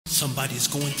Somebody is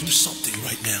going through something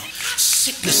right now.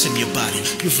 Sickness in your body.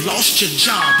 You've lost your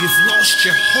job. You've lost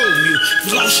your home.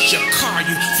 You've lost your car.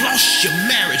 You've lost your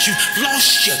marriage. You've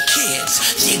lost your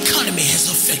kids. The economy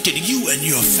has affected you and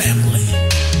your family.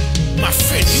 My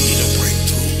friend, you need a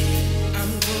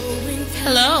breakthrough.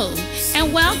 Hello and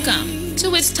welcome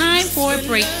to It's Time for a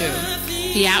Breakthrough,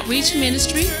 the outreach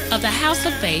ministry of the House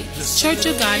of Faith, Church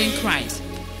of God in Christ,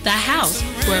 the house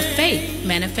where faith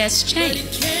manifests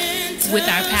change, with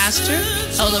our pastor,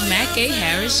 Elder Mack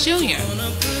Harris Jr.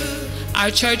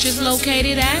 Our church is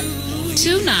located at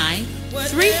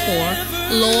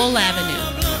 2934 Lowell Avenue.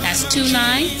 That's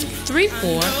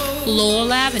 2934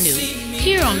 Lowell Avenue,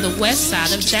 here on the west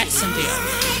side of Jacksonville,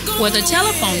 where the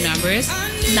telephone number is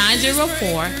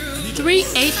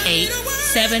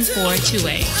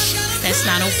 904-388-7428. That's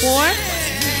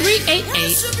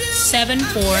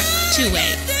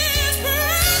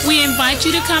 904-388-7428. We invite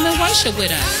you to come and worship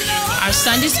with us. Our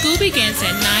Sunday school begins at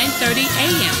 9:30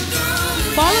 a.m.,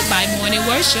 followed by morning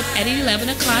worship at 11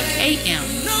 o'clock a.m.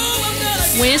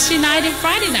 Wednesday night and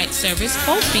Friday night service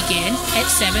both begin at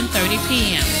 7:30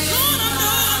 p.m.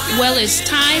 Well, it's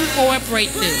time for a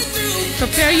breakthrough.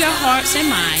 Prepare your hearts and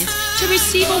minds to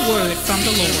receive a word from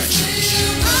the Lord.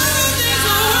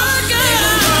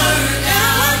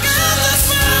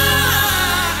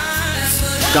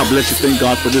 God bless you. Thank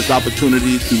God for this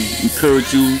opportunity to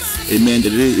encourage you. Amen.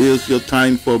 That it is your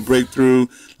time for a breakthrough.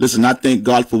 Listen, I thank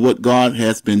God for what God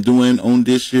has been doing on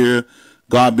this year.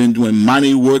 God been doing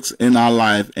mighty works in our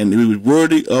life, and He was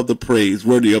worthy of the praise,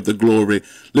 worthy of the glory.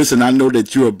 Listen, I know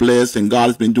that you are blessed, and God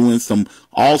has been doing some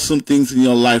awesome things in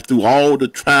your life through all the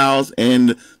trials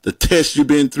and the tests you've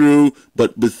been through.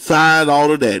 But beside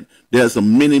all of that, there's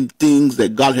some many things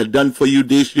that God has done for you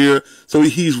this year. So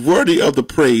He's worthy of the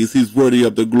praise. He's worthy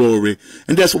of the glory.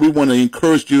 And that's what we want to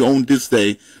encourage you on this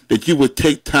day, that you would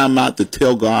take time out to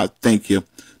tell God thank you,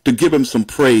 to give Him some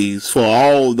praise for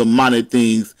all the mighty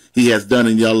things He has done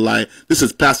in your life. This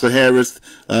is Pastor Harris,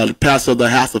 the pastor of the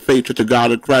House of Faith, Church of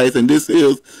God in Christ, and this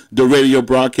is the radio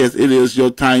broadcast. It is your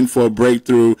time for a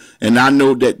breakthrough, and I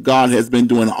know that God has been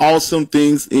doing awesome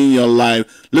things in your life.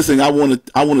 Listen, I want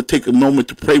to take a moment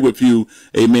to pray with you,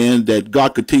 amen, that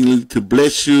God continue to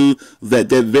bless you, that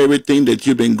very thing that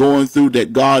you've been going through,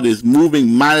 that God is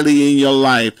moving mightily in your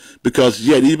life, because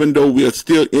yet even though we are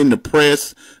still in the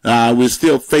press, we're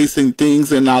still facing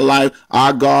things in our life,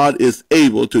 our God is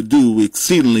able to do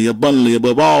exceedingly abundantly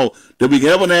above all that we can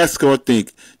ever ask or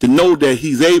think, to know that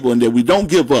He's able and that we don't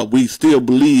give up. We still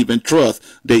believe and trust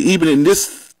that even in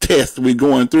this test we're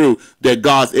going through, that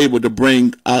God's able to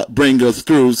bring us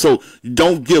through. So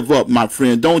don't give up, my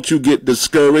friend. Don't you get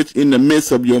discouraged in the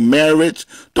midst of your marriage.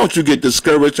 Don't you get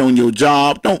discouraged on your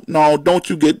job. Don't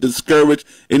you get discouraged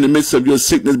in the midst of your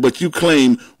sickness, but you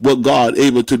claim what God is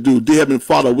able to do. Dear Heavenly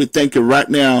Father, we thank you right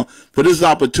now for this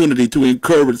opportunity to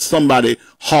encourage somebody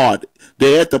hard.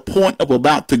 They're at the point of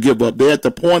about to give up. They're at the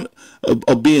point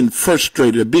of being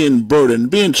frustrated, being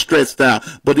burdened, being stressed out.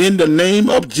 But in the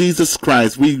name of Jesus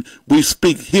Christ, we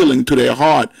speak healing to their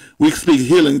heart. We speak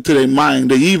healing to their mind.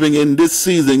 That even in this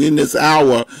season, in this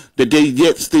hour, that they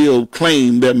yet still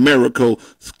claim their miracle,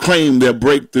 claim their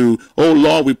breakthrough. Oh,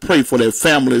 Lord, we pray for their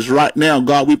families right now.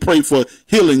 God, we pray for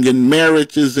healing in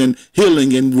marriages and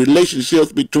healing in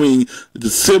relationships between the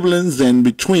siblings and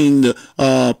between the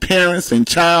parents and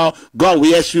child. God,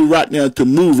 we ask you right now to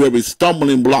move every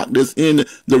stumbling block that's in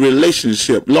the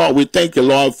relationship. Lord, we thank you,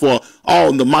 Lord, for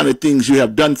all the mighty things you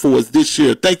have done for us this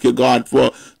year. Thank you, God,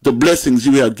 for the blessings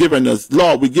you have given us.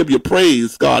 Lord, we give you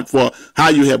praise, God, for how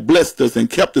you have blessed us and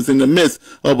kept us in the midst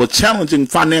of a challenging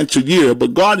financial year.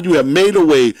 But God, you have made a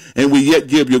way, and we yet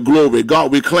give you glory.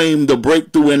 God, we claim the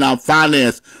breakthrough in our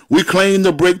finance. We claim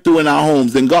the breakthrough in our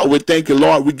homes. And God, we thank you,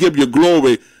 Lord. We give you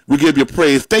glory. We give you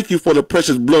praise. Thank you for the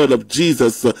precious blood of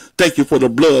Jesus. Thank you for the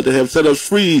blood that have set us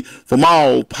free from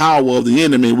all power of the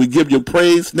enemy. We give you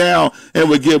praise now, and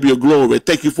we give you glory.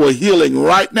 Thank you for healing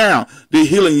right now. The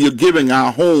healing you're giving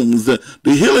our homes. The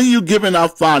healing you're giving our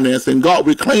finance. And God,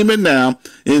 we claim it now.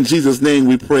 In Jesus' name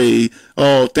we pray.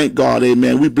 Oh, thank God.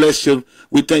 Amen. We bless you.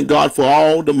 We thank God for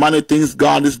all the mighty things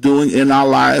God is doing in our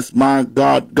lives. My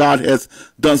God, God has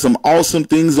done some awesome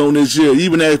things on this year,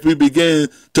 even as we begin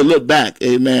to look back,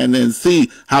 amen, and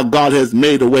see how God has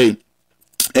made a way.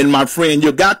 And my friend,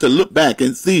 you got to look back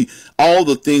and see all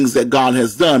the things that God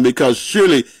has done, because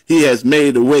surely he has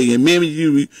made a way. And many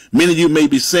of you may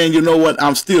be saying, you know what,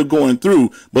 I'm still going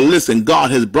through. But listen,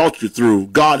 God has brought you through.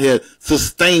 God has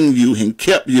sustained you and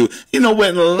kept you. You know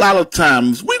what, a lot of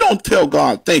times we don't tell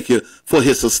God thank you for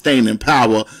his sustaining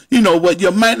power. You know what,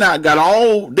 you might not got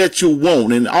all that you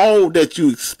want and all that you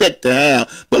expect to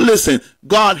have. But listen,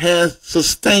 God has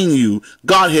sustained you.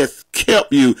 God has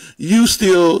kept you. You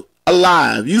still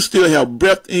alive. You still have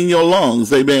breath in your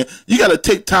lungs. Amen. You got to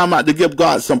take time out to give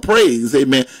God some praise.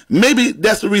 Amen. Maybe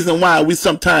that's the reason why we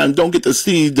sometimes don't get to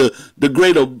see the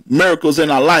greater miracles in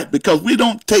our life, because we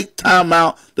don't take time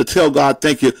out to tell God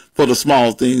thank you for the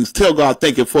small things. Tell God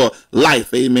thank you for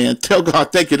life. Amen. Tell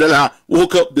God thank you that I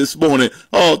woke up this morning.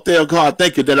 Oh, tell God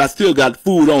thank you that I still got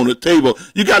food on the table.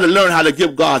 You got to learn how to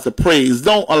give God the praise.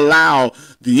 Don't allow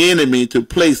the enemy to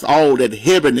place all that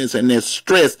heaviness and that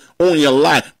stress on your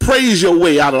life. Praise your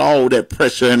way out of all that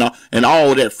pressure and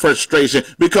all that frustration,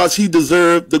 because he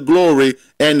deserved the glory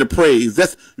and the praise.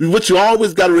 That's what you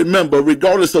always got to remember.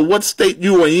 Regardless of what state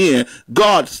you are in,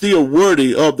 God's still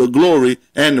worthy of the glory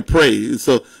and the praise.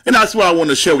 So, and that's what I want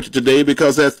to share with you today,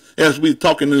 because as we're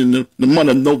talking in the month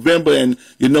of November, and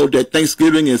you know that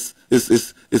Thanksgiving is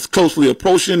closely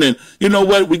approaching, and you know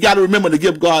what, we got to remember to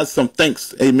give God some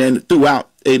thanks, amen,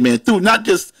 throughout, amen, through not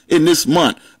just in this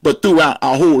month, but throughout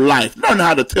our whole life. Learn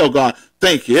how to tell God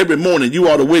thank you. Every morning you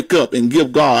ought to wake up and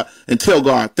give God and tell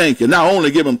God thank you. Not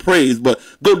only give him praise, but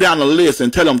go down the list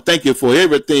and tell him thank you for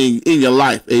everything in your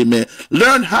life, amen.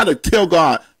 Learn how to tell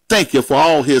God thank you for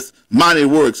all his mighty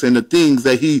works and the things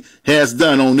that he has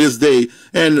done on this day.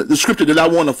 And the scripture that I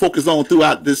want to focus on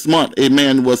throughout this month,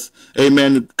 amen, was,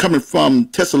 amen, coming from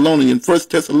Thessalonians, 1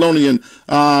 Thessalonians,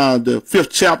 the 5th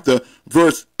chapter,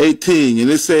 verse 18. And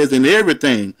it says, in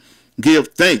everything give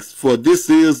thanks, for this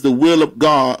is the will of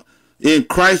God in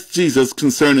Christ Jesus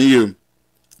concerning you.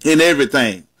 In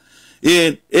everything,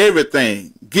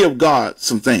 give God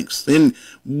some thanks. In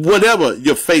whatever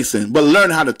you're facing, but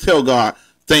learn how to tell God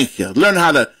thank you. Learn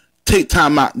how to take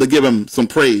time out to give him some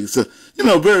praise. You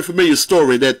know, a very familiar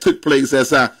story that took place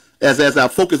as I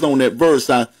focused on that verse.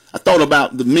 I thought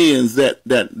about the men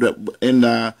that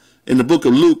in the book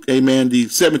of Luke, amen, the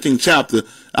 17th chapter,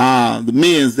 the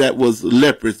men that was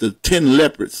lepers, the 10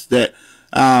 lepers that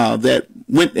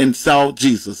went and saw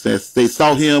Jesus, as they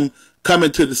saw him come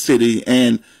into the city,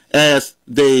 and as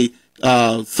they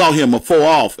saw him afar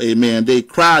off, amen, they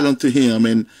cried unto him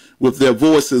and with their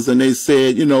voices, and they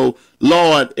said, you know,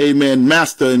 Lord, amen,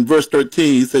 Master, in verse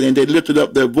 13, he said, and they lifted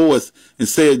up their voice and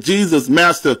said, Jesus,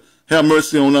 Master, have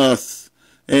mercy on us.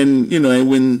 And, you know, and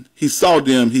when he saw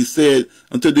them, he said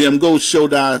unto them, go show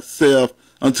thyself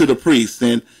unto the priest.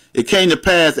 And it came to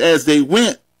pass, as they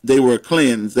went, they were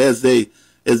cleansed. As they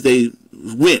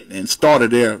went and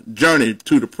started their journey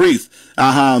to the priest,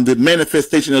 the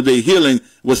manifestation of their healing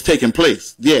was taking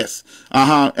place. Yes.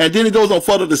 And then it goes on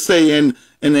further to say, and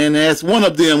as one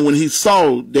of them, when he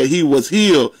saw that he was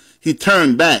healed, he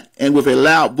turned back and with a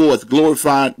loud voice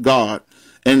glorified God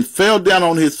and fell down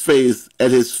on his face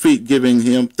at his feet, giving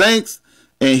him thanks.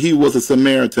 And he was a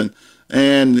Samaritan.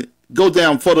 And go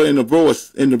down further in the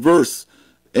verse,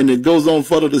 and it goes on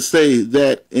further to say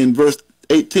that in verse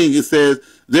 18, it says,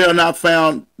 they are not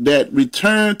found that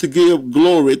return to give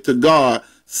glory to God,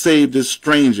 save this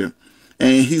stranger.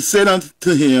 And he said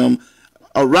unto him,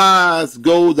 arise,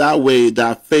 go thy way,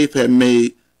 thy faith hath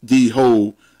made thee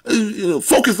whole.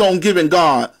 Focus on giving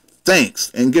God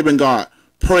thanks and giving God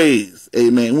praise.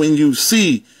 Amen. When you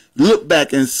look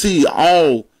back and see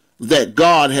all that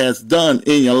God has done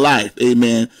in your life.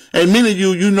 Amen. And many of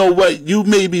you, you know what, you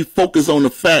may be focused on the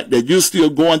fact that you're still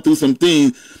going through some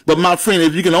things. But my friend,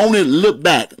 if you can only look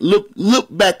back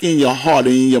in your heart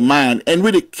and in your mind and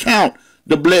really count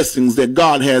the blessings that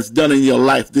God has done in your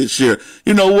life this year.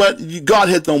 You know what? God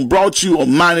has brought you a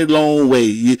mighty long way.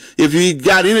 If you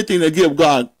got anything to give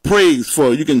God praise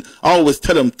for, you can always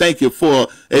tell him thank you for,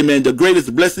 amen, the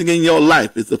greatest blessing in your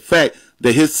life is the fact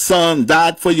that his son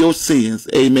died for your sins.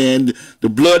 Amen. The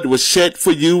blood was shed for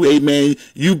you. Amen.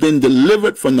 You've been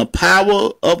delivered from the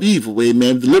power of evil.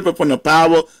 Amen. Delivered from the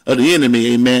power of the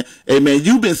enemy. Amen. Amen.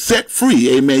 You've been set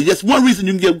free. Amen. Just one reason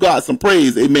you can give God some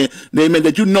praise. Amen. Amen.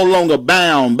 That you're no longer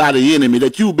bound by the enemy.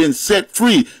 That you've been set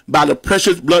free by the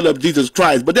precious blood of Jesus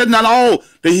Christ. But that's not all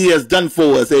that he has done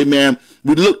for us. Amen.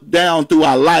 We look down through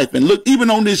our life and look even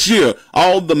on this year,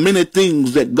 all the many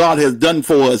things that God has done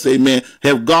for us. Amen.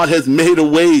 God has made a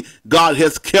way. God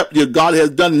has kept you. God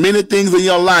has done many things in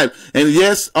your life. And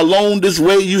yes, along this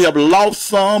way, you have lost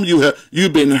some.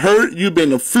 You've been hurt. You've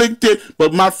been afflicted.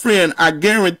 But my friend, I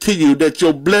guarantee you that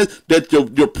your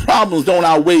problems don't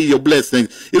outweigh your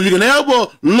blessings. If you can ever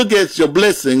look at your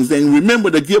blessings and remember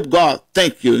to give God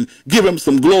thank you, give him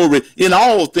some glory in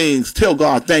all things, tell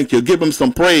God thank you, give him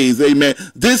some praise. Amen.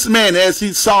 This man, as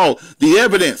he saw the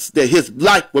evidence that his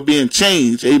life was being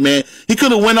changed, amen, he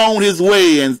could have went on his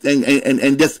way and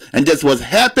just was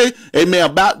happy, amen,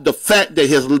 about the fact that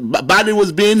his body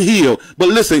was being healed. But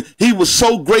listen, he was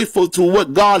so grateful to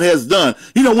what God has done.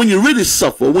 You know, when you really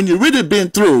suffer, when you really been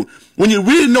through, when you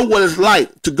really know what it's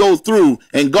like to go through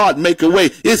and God make a way,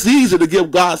 it's easy to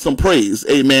give God some praise.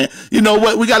 Amen. You know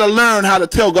what? We got to learn how to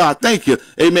tell God thank you.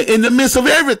 Amen. In the midst of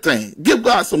everything, give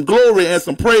God some glory and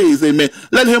some praise. Amen.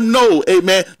 Let him know,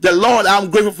 amen, that Lord,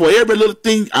 I'm grateful for every little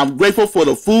thing. I'm grateful for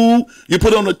the food you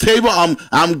put on the table.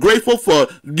 I'm grateful for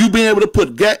you being able to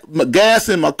put gas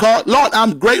in my car. Lord,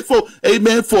 I'm grateful,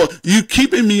 amen, for you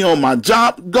keeping me on my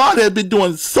job. God has been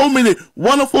doing so many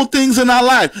wonderful things in our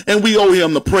life, and we owe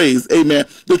him the praise. Amen.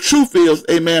 The truth is,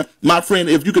 amen, my friend,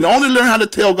 if you can only learn how to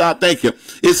tell God thank you,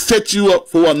 it sets you up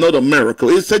for another miracle.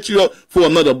 It sets you up for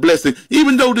another blessing.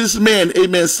 Even though this man,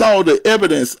 amen, saw the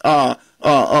evidence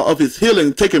of his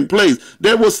healing taking place,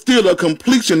 there was still a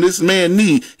completion this man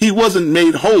need. He wasn't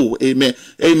made whole, amen,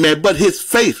 amen, but his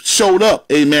faith showed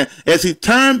up, amen, as he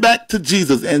turned back to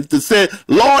Jesus and to say,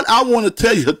 Lord, I want to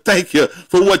tell you thank you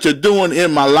for what you're doing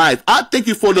in my life. I thank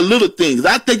you for the little things.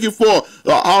 I thank you for,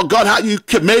 God, how you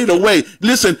made a way.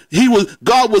 Listen,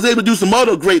 God was able to do some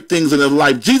other great things in his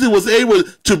life. Jesus was able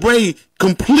to bring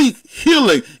complete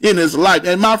healing in his life.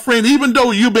 And my friend, even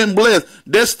though you've been blessed,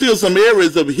 there's still some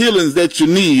areas of healings that you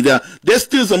need. There's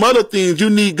still some other things you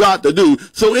need God to do.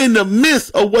 So in the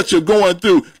midst of what you're going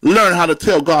through, learn how to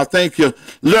tell God thank you.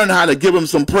 Learn how to give him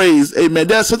some praise. Amen.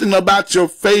 There's something about your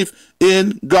faith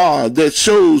in God that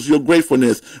shows your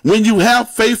gratefulness. When you have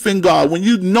faith in God, when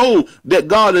you know that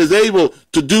God is able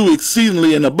to do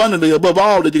exceedingly and abundantly above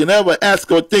all that you can ever ask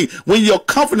or think, when your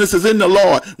confidence is in the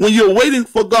Lord, when you're waiting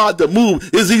for God to move,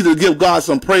 it's easy to give God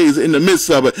some praise in the midst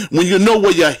of it. When you know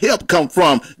where your help comes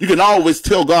from, you can always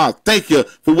tell God thank you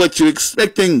for what you're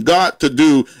expecting God to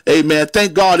do. Amen.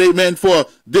 Thank God, amen, for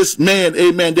this man,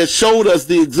 amen, that showed us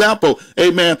the example,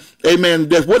 amen, amen,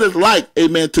 that's what it's like,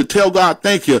 amen, to tell God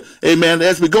thank you. Amen.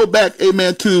 As we go back,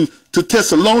 amen, to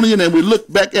Thessalonians, and we look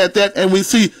back at that and we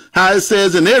see how it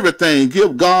says in everything,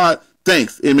 give God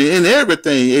thanks. Amen. In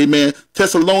everything, amen.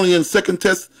 Thessalonians, 1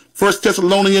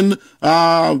 Thessalonians,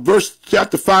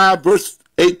 chapter 5, verse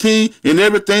 18, in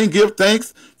everything give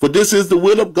thanks, for this is the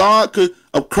will of God,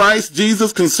 of Christ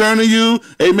Jesus concerning you.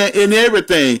 Amen. In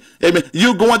everything. Amen.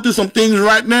 You're going through some things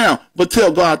right now, but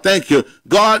tell God thank you.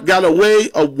 God got a way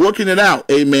of working it out.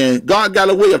 Amen. God got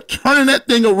a way of turning that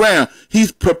thing around.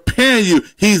 He's preparing you.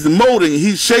 He's molding.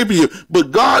 He's shaping you.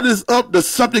 But God is up to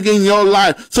something in your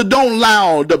life. So don't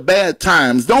allow the bad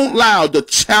times. Don't allow the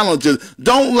challenges.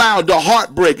 Don't allow the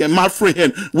heartbreak. And my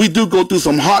friend, we do go through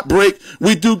some heartbreak.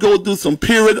 We do go through some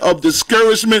period of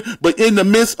discouragement. But in the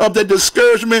midst of that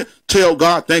discouragement, tell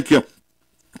God thank you.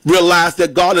 Realize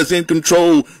that God is in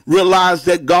control. Realize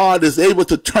that God is able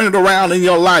to turn it around in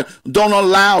your life. Don't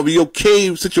allow your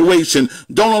cave situation.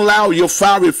 Don't allow your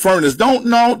fiery furnace. Don't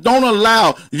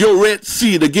allow your Red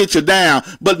Sea to get you down.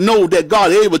 But know that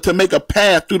God is able to make a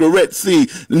path through the Red Sea.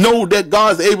 Know that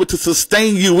God is able to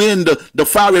sustain you in the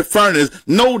fiery furnace.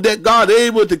 Know that God is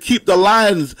able to keep the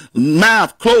lion's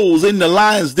mouth closed in the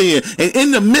lion's den. And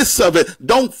in the midst of it,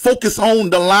 don't focus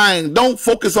on the lion. Don't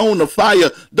focus on the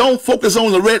fire. Don't focus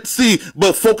on the Red Sea,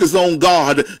 but focus on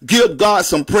God. Give God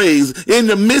some praise. In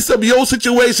the midst of your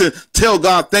situation, tell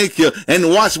God thank you and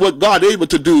watch what God is able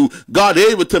to do. God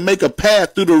is able to make a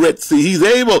path through the Red Sea. He's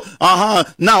able,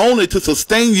 not only to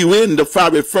sustain you in the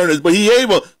fiery furnace, but he's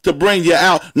able to bring you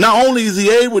out. Not only is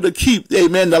he able to keep,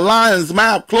 amen, the lion's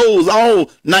mouth closed all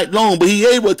night long, but he's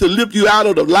able to lift you out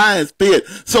of the lion's pit.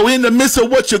 So in the midst of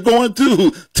what you're going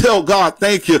through, tell God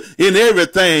thank you. In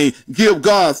everything, give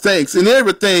God thanks. In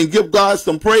everything, give God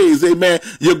some praise. Amen.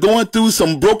 You're going through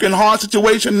some broken heart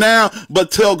situation now,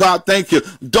 but tell God thank you.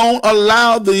 Don't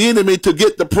allow the enemy to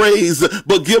get the praise,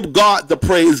 but give God the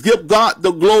praise. Give God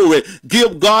the glory.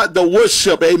 Give God the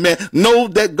worship. Amen. Know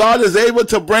that God is able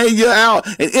to bring you out.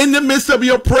 And in the midst of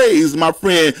your praise, my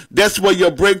friend, that's where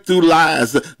your breakthrough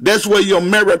lies. That's where your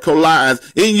miracle lies.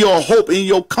 In your hope, in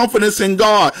your confidence in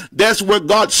God. That's where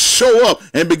God show up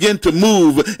and begin to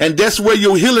move. And that's where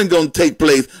your healing going to take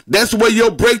place. That's where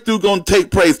your breakthrough going to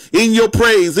take place. In your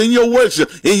praise, in your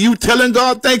worship, in you telling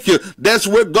God thank you. That's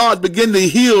where God begin to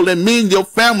heal and mend your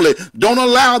family. Don't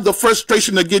allow the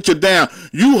frustration to get you down.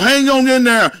 You hang on in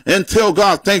there and tell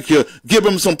God thank you. Give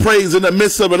him some praise in the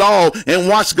midst of it all and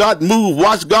watch God move.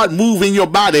 Watch God move in your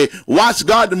body. Watch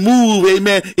God move,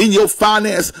 amen, in your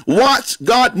finance. Watch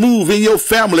God move in your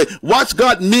family. Watch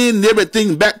God mend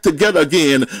everything back together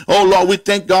again. Oh Lord, we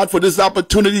thank God for this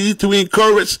opportunity to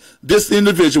encourage this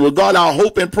individual. God, I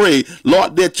hope and pray,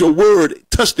 Lord, that your word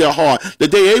touch their heart,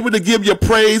 that they're able to give you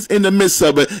praise in the midst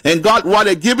of it. And God, while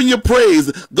they're giving you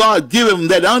praise, God, give them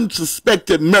that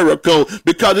unsuspected miracle,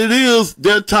 because it is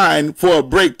their time for a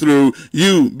breakthrough.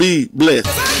 You be blessed.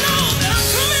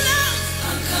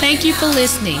 Thank you for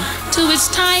listening to It's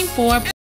Time for